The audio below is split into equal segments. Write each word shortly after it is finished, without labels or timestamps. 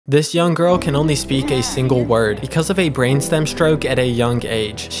This young girl can only speak a single word because of a brainstem stroke at a young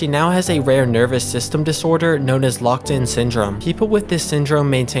age. She now has a rare nervous system disorder known as locked-in syndrome. People with this syndrome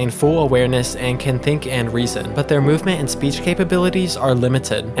maintain full awareness and can think and reason, but their movement and speech capabilities are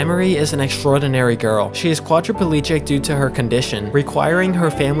limited. Emery is an extraordinary girl. She is quadriplegic due to her condition, requiring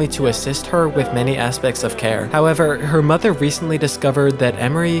her family to assist her with many aspects of care. However, her mother recently discovered that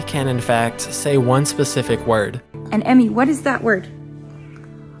Emery can in fact say one specific word. And Emmy, what is that word?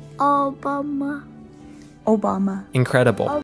 Obama. Obama. Incredible.